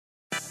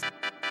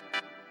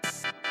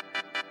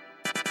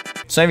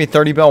So maybe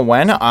 30 bill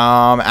when?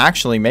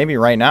 Actually, maybe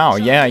right now.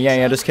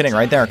 Yeah, just kidding.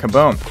 Right there.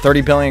 Kaboom.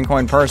 30 billion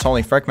coin purse.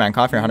 Holy frick, man.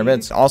 Coffee 100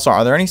 bits. Also,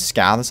 are there any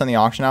Scathas in the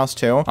auction house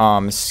too?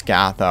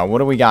 Scatha. What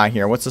do we got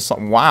here? What's this?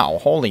 Wow.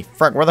 Holy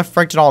frick. Where the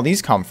frick did all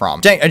these come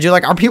from? Dang,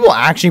 are people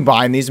actually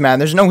buying these, man?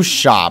 There's no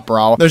shop,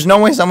 bro. There's no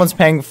way someone's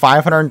paying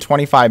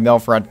 525 mil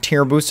for a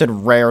tier boosted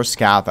rare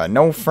Scatha.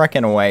 No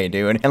frickin' way,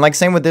 dude. And like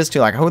same with this too.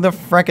 Like who the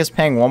frick is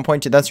paying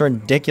 1.2? That's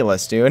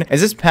ridiculous, dude.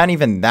 Is this pen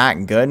even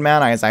that good,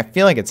 man? I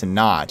feel like it's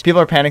not. People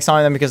are panic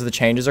selling them because the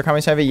changes are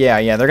coming so heavy.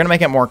 Yeah, they're gonna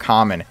make it more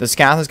common. The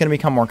Scatha is gonna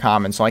become more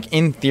common. So like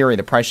in theory,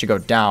 the price should go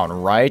down,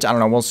 right? I don't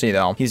know. We'll see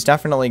though. He's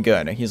definitely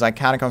good. He's like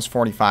Catacombs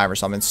 45 or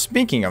something.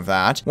 Speaking of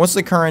that, what's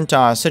the current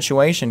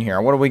situation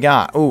here? What do we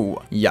got?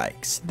 Ooh,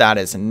 yikes. That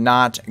is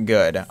not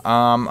good.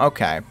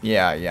 Okay.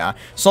 Yeah.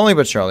 Slowly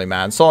but surely,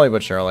 man. Slowly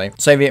but surely.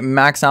 So if you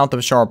max out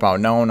the short bow,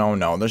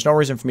 no. There's no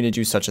reason for me to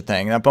do such a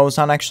thing. That bow's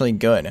not actually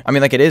good. I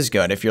mean, like it is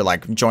good if you're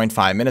like joined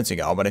 5 minutes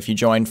ago, but if you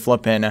joined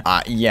flipping,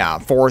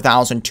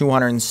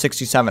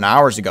 4,267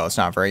 hours ago, it's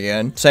not very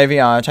good. So if you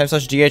type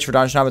slash DH for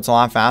Dungeon Hub, it's a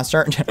lot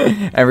faster.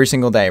 Every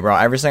single day, bro.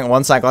 Every single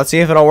 1 sec. Let's see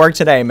if it'll work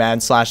today,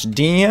 man. Slash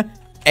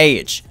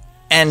DH.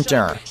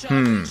 Enter.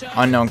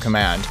 Unknown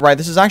command. Right,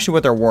 this is actually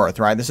what they're worth,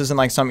 right? This isn't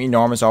like some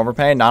enormous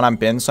overpay, not on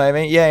bin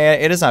saving. Yeah,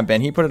 it is on bin.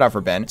 He put it up for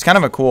bin. It's kind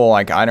of a cool,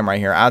 like, item right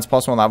here. Adds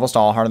 +1 levels to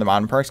all Heart of the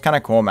Mountain perks. Kind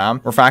of cool, man.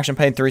 Refraction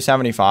paid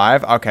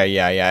 375. Okay,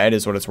 yeah, it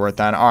is what it's worth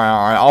then. All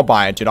right. I'll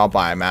buy it, dude. I'll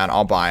buy it, man.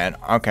 I'll buy it.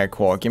 Okay,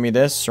 cool. Give me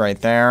this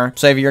right there.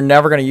 So if you're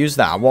never going to use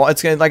that, well,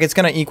 it's going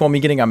to equal me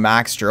getting a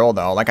max drill,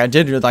 though. Like, I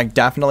did, like,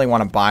 definitely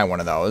want to buy one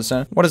of those.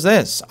 What is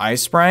this?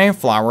 Ice Spray,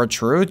 Flower of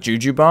Truth,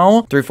 Juju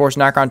Bow, 3-Force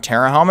Necron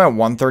Terra Helmet,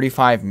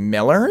 135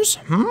 millers?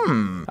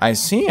 I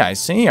see.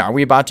 Are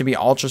we about to be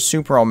ultra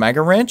super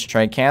omega rich?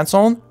 Trade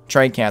canceled.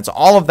 Trade cancel.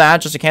 All of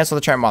that just to cancel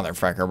the trade,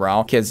 motherfucker,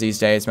 bro. Kids these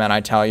days, man,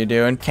 I tell you,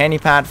 dude. Candy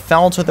Pat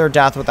fell to their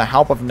death with the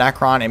help of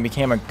Necron and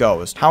became a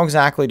ghost. How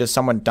exactly does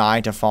someone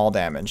die to fall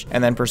damage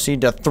and then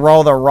proceed to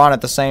throw the run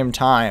at the same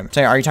time?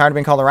 Say, are you tired of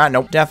being called a rat?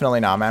 Nope, definitely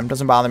not, man.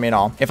 Doesn't bother me at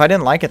all. If I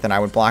didn't like it, then I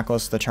would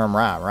blacklist the term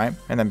rat, right?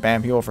 And then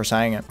ban people for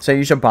saying it. So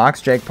you should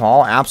box Jake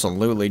Paul?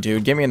 Absolutely,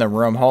 dude. Get me in the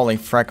room. Holy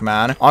frick,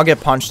 man. I'll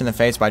get punched in the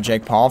face by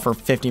Jake Paul for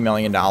 $50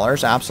 million.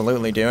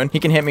 Absolutely, dude. He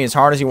can hit me as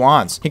hard as he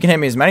wants. He can hit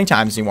me as many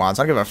times as he wants.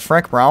 I'll give a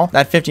frick, bro.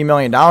 That $50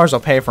 million will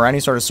pay for any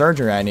sort of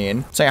surgery I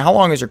need. Say, how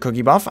long is your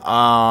cookie buff? A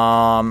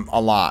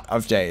lot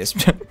of days.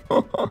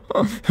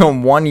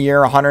 1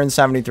 year,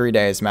 173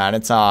 days, man.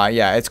 It's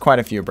yeah, it's quite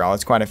a few, bro.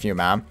 It's quite a few,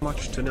 man.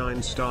 Much to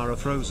 9-star a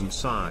frozen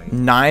scythe.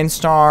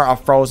 9-star a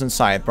frozen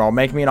scythe, bro.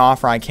 Make me an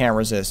offer I can't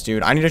resist,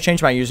 dude. I need to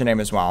change my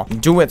username as well.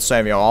 Do it,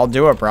 Savio. I'll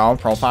do it, bro.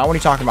 Profile. What are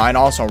you talking about? And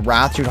also,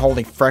 Wrath, dude.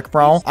 Holy frick,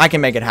 bro. I can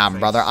make it happen,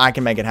 brother. I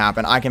can make it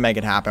happen.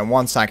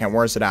 1 second.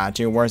 Where's it at,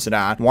 dude? Where's it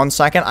at? 1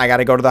 second. I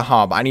gotta go to the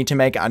hub. I need to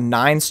make a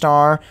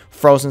 9-star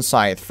frozen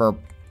scythe for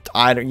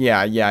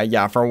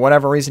yeah, for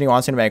whatever reason he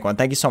wants me to make one.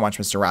 Thank you so much,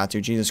 Mr.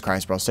 Ratu. Jesus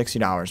Christ, bro.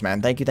 $60,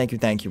 man. Thank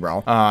you,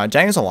 bro. Dang,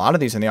 there's a lot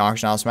of these in the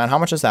auction house, man. How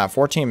much is that?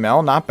 14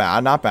 mil? Not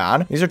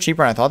bad. These are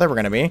cheaper than I thought they were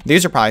gonna be.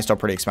 These are probably still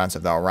pretty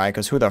expensive though, right?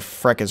 Because who the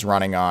frick is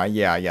running,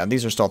 yeah,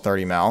 these are still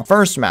 30 mil.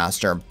 First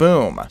master,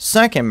 boom.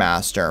 Second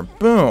master,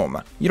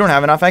 boom. You don't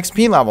have enough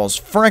XP levels.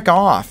 Frick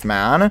off,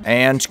 man.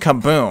 And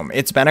kaboom.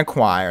 It's been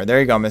acquired. There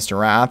you go, Mr.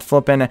 Wrath.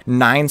 Flipping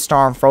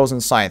 9-star frozen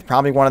scythe.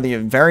 Probably one of the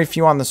very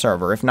few on the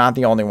server, if not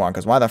the only one,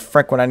 because why the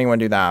frick would anyone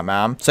do that,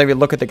 man? So if you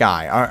look at the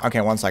guy,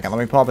 okay, 1 second, let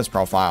me pull up his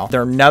profile.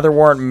 They're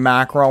netherwart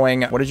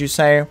macroing. What did you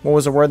say? What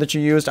was the word that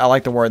you used? I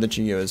like the word that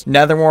you used.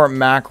 Netherwart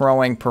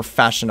macroing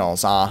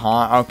professionals.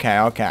 Okay.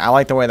 I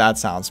like the way that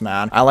sounds,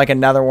 man. I like a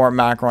netherwart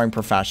macroing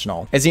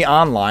professional. Is he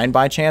online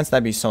by chance?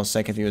 That'd be so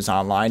sick if he was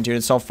online, dude.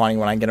 It's so funny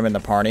when I get him in the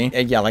party.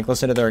 Yeah, like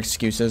listen to their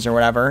excuses or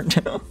whatever.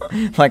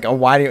 Like,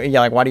 why do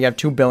you have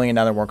 2 billion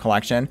netherwart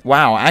collection?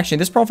 Wow, actually,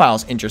 this profile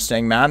is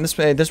interesting, man.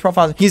 This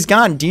profile, he's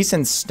got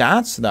decent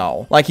stats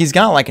though. Like, he's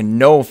got like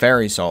no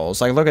fairy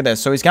souls. Like, look at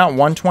this. So he's got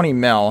 120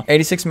 mil,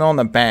 86 mil in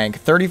the bank,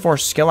 34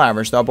 skill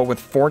average though, but with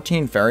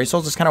 14 fairy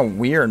souls. It's kind of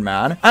weird,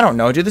 man. I don't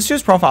know, dude. This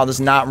dude's profile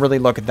does not really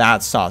look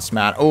that sus,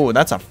 man. Oh,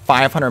 that's a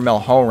 500 mil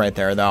hoe right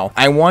there though.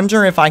 I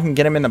wonder if I can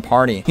get him in the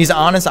party. He's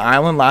on his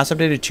island, last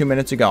updated 2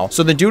 minutes ago.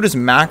 So the dude is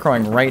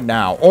macroing right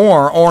now,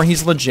 or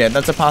he's legit.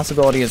 That's a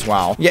possibility as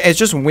well. Yeah, it's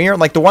just weird.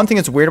 Like, the one thing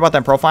that's weird about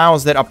that profile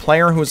is that a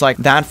player who's like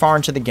that far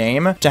into the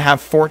game to have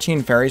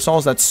 14 fairy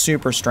souls, that's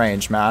super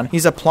strange, man.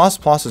 He's a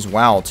plus as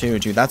well too,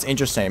 dude. That's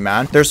interesting,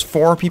 man. There's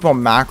 4 people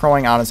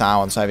macroing on his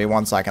island. So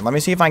 1 second, let me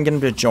see if I can get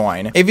him to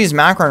join. If he's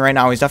macroing right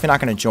now, he's definitely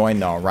not going to join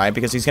though, right?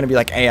 Because he's going to be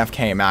like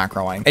AFK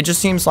macroing. It just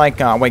seems like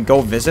wait,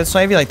 go visit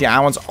Slavey. Like, the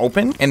island's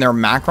open and they're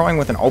macroing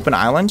with an open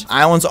island.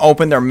 Island's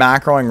open, they're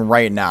macroing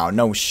right now.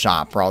 No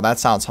shot, bro. That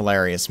sounds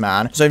hilarious,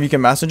 man. So if you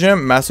can message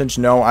him, message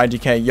no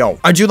IDK. Yo,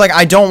 dude, like,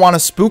 I don't want to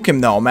spook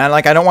him though, man.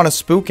 Like, I don't want to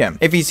spook him.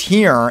 If he's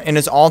here and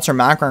his alts are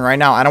macroing right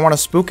now, I don't want to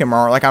spook him,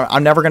 or like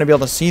I'm never going to be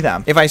able to see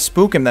them. If I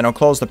spook him, then know,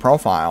 close the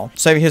profile.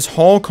 So his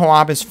whole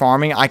co-op is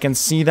farming. I can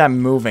see them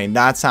moving.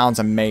 That sounds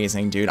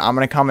amazing, dude. I'm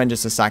gonna come in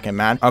just a second,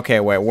 man. Okay,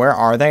 wait, where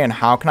are they and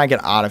how can I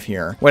get out of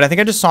here? Wait, I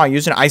think I just saw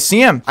using it. I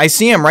see him. I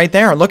see him right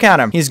there. Look at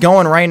him. He's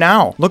going right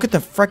now. Look at the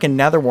freaking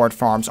netherwart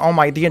farms. Oh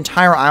my, the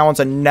entire island's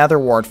a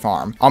netherwart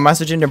farm. I'll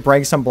message him to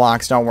break some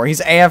blocks. Don't worry.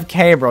 He's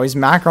AFK, bro. He's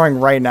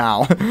macroing right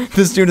now.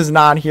 This dude is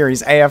not here.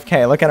 He's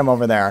AFK. Look at him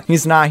over there.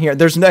 He's not here.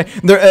 There's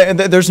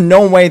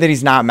no way that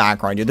he's not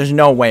macroing, dude. There's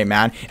no way,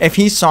 man. If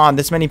he saw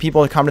this many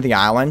people come to the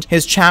island,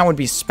 his chat would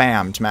be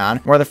spammed, man.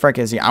 Where the frick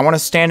is he? I want to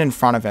stand in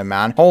front of him,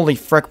 man. Holy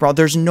frick, bro.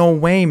 There's no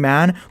way,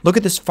 man. Look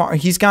at this farm.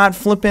 He's got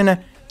flipping...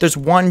 There's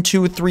 1,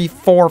 2, 3,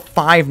 4,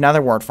 5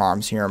 netherwart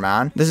farms here,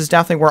 man. This is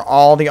definitely where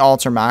all the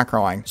alts are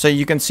macroing. So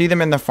you can see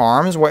them in the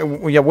farms.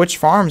 Yeah, which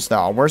farms,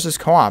 though? Where's this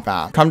co-op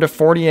at? Come to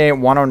 48,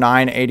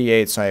 109,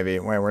 88, Savvy.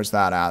 Wait, where's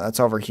that at?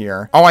 That's over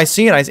here. Oh, I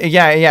see it.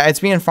 Yeah,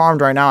 it's being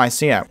farmed right now. I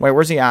see it. Wait,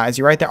 where's he at? Is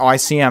he right there? Oh, I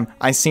see him.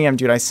 I see him,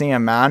 dude. I see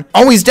him, man.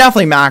 Oh, he's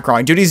definitely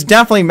macroing, dude. He's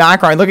definitely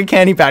macroing. Look at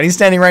Candy Pat. He's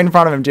standing right in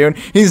front of him, dude.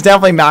 He's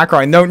definitely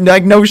macroing. No,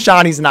 like, no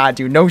shot he's not,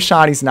 dude. No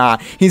shot he's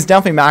not. He's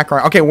definitely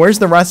macroing. Okay, where's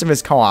the rest of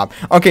his co-op?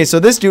 Okay, so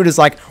this dude is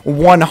like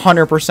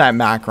 100%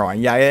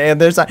 macroing. Yeah,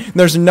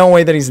 there's no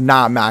way that he's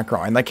not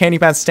macroing. Like, Candy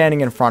Pat's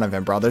standing in front of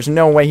him, bro. There's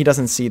no way he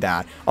doesn't see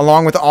that.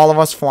 Along with all of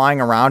us flying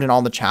around and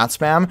all the chat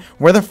spam.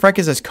 Where the frick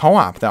is his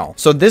co-op, though?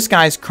 So this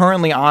guy's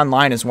currently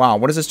online as well.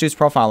 What does this dude's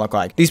profile look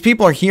like? These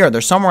people are here.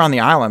 They're somewhere on the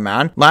island,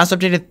 man. Last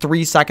updated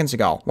 3 seconds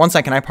ago. 1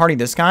 second. I party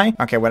this guy?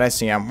 Okay, wait, I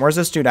see him. Where's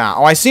this dude at?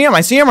 Oh, I see him.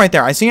 I see him right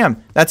there. I see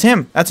him. That's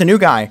him. That's a new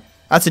guy.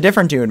 That's a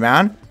different dude,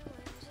 man.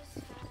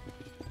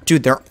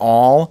 Dude, they're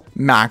all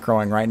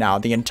macroing right now.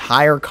 The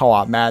entire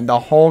co-op, man. The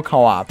whole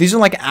co-op. These are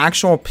like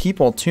actual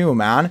people too,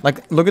 man.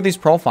 Like, look at these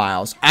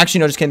profiles.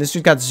 Actually, no, just kidding. This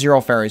dude's got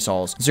 0 fairy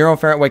souls. 0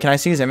 fairy. Wait, can I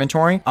see his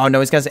inventory? Oh, no,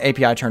 he's got his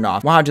API turned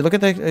off. Wow, dude, look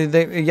at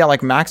yeah,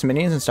 like max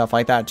minis and stuff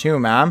like that too,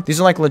 man. These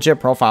are like legit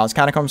profiles.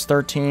 Catacombs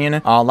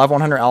 13, level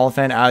 100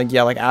 elephant.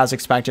 Yeah, like as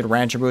expected.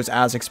 Rancher boots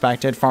as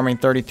expected. Farming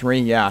 33.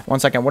 Yeah. 1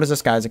 second. What does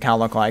this guy's account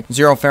look like?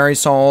 0 fairy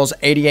souls.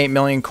 88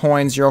 million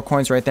coins. 0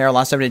 coins right there.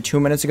 Last updated 2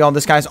 minutes ago.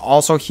 This guy's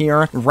also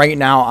here right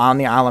now on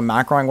the island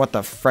macroing. What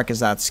the frick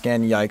is that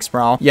skin? Yikes,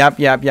 bro.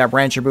 Yep.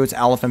 Rancher boots,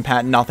 elephant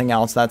pet, nothing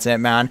else. That's it,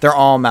 man. They're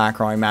all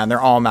macroing, man. They're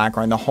all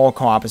macroing. The whole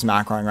co-op is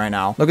macroing right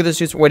now. Look at this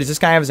dude. Wait, does this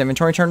guy have his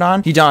inventory turned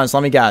on? He does.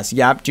 Let me guess.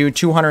 Yep, dude.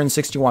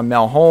 261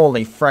 mil.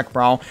 Holy frick,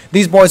 bro.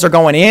 These boys are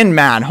going in,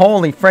 man.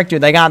 Holy frick,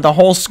 dude. They got the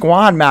whole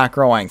squad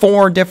macroing.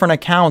 4 different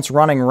accounts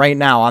running right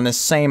now on this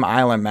same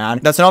island, man.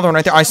 That's another one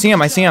right there. I see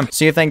him.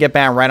 See if they can get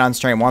banned right on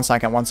stream. 1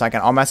 second.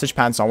 I'll message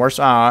Pencil. Where's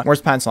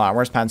Pencil at?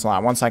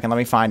 1 second. Let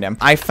me find him.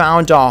 I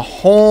found a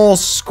whole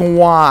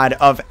squad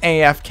of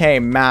AFK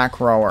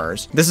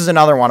macroers. This is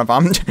another one of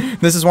them.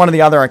 This is one of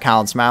the other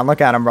accounts, man. Look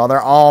at him, bro.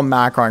 They're all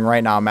macroing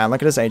right now, man.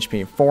 Look at his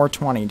HP.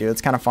 420, dude.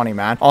 It's kind of funny,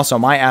 man. Also,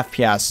 my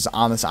FPS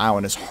on this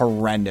island is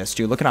horrendous,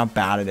 dude. Look at how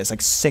bad it is.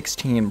 Like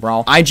 16,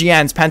 bro.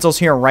 IGN's Pencil's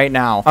here right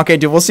now. Okay,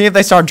 dude. We'll see if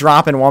they start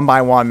dropping one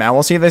by one, man.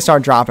 We'll see if they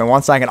start dropping.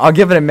 1 second. I'll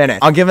give it a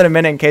minute.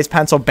 In case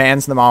Pencil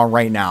bans them all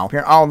right now.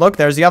 Here. Oh, look.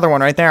 There's the other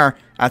one right there.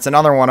 That's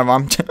another one of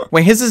them.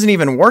 Wait, his isn't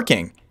even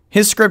working.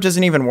 His script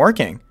isn't even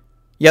working.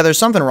 Yeah, there's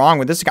something wrong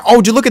with this guy.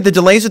 Oh, dude, look at the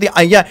delays of the...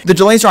 yeah, the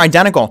delays are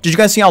identical. Did you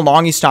guys see how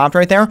long he stopped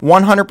right there?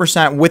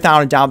 100%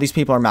 without a doubt, these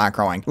people are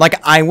macroing. Like,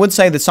 I would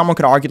say that someone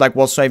could argue, like,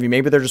 well, Savvy,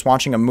 maybe they're just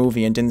watching a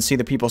movie and didn't see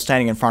the people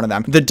standing in front of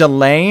them. The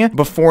delay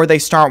before they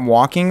start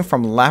walking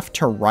from left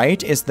to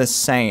right is the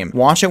same.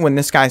 Watch it when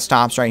this guy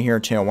stops right here,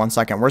 too. 1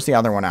 second. Where's the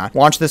other one at?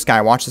 Watch this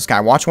guy. Watch this guy.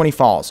 Watch when he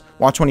falls.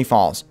 Watch when he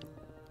falls.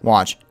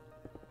 Watch.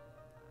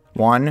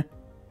 1,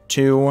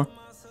 2,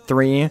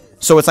 3.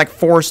 So it's like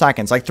 4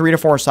 seconds, like 3 to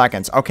 4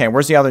 seconds. Okay,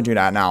 where's the other dude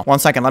at now? 1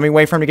 second. Let me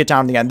wait for him to get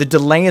down to the end. The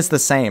delay is the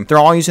same. They're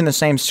all using the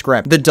same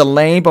script. The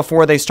delay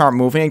before they start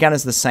moving again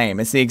is the same.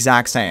 It's the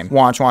exact same.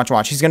 Watch.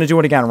 He's gonna do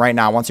it again right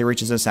now once he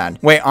reaches this end.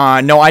 Wait,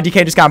 no,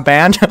 IDK just got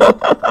banned.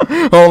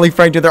 Holy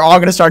frick, dude. They're all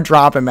gonna start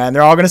dropping, man.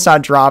 They're all gonna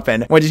start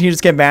dropping. Wait, did he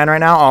just get banned right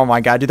now? Oh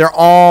my god, dude. They're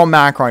all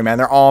macroing, man.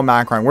 They're all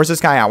macroing. Where's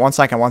this guy at? 1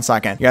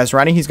 second. You guys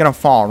ready? He's gonna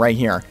fall right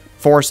here.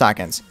 4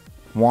 seconds.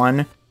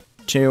 1,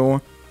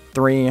 2,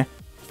 3,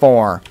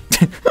 4.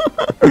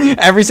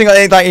 Every single,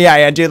 like,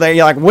 yeah, dude,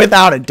 like,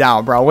 without a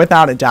doubt, bro,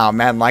 without a doubt,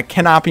 man, like,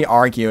 cannot be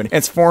argued.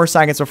 It's 4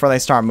 seconds before they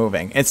start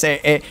moving.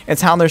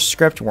 It's how their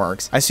script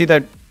works. I see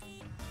that.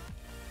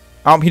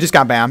 Oh, he just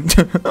got banned.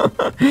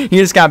 He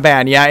just got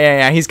banned.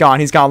 Yeah. He's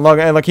gone.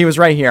 Look, he was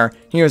right here.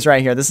 This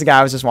is the guy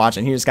I was just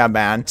watching. He just got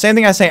banned. Same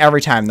thing I say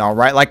every time, though,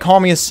 right? Like, call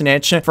me a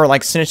snitch for,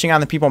 like, snitching on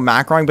the people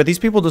macroing, but these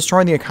people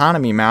destroy the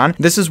economy, man.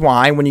 This is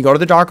why, when you go to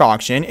the dark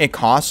auction, it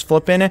costs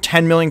flipping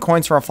 10 million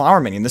coins for a flower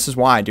minion. This is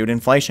why, dude.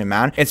 Inflation,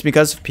 man. It's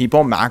because of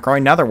people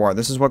macroing netherwart.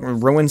 This is what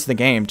ruins the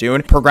game,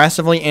 dude.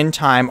 Progressively, in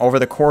time, over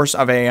the course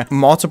of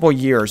multiple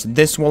years,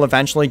 this will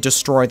eventually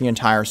destroy the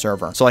entire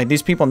server. So, like,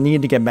 these people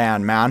need to get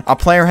banned, man. A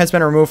player has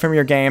been removed from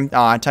your game.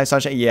 Yeah,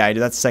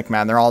 dude, that's sick,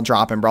 man. They're all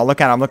dropping, bro.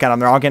 Look at them.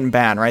 They're all getting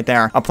banned right there.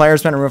 there. A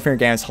player's been removed from your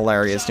game. It's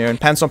hilarious, dude.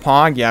 Pencil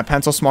Pog. Yeah,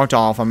 Pencil smoked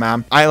all of them,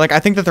 man. I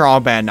think that they're all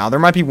banned now. There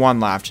might be one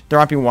left. There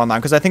might be one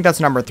left because I think that's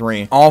number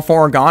 3. All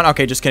 4 are gone.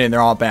 Okay, just kidding.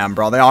 They're all banned,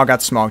 bro. They all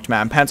got smoked,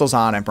 man. Pencil's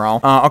on it, bro.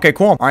 Okay,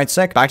 cool. All right,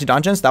 sick. Back to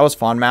dungeons. That was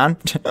fun, man.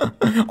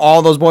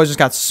 All those boys just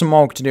got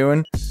smoked,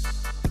 dude.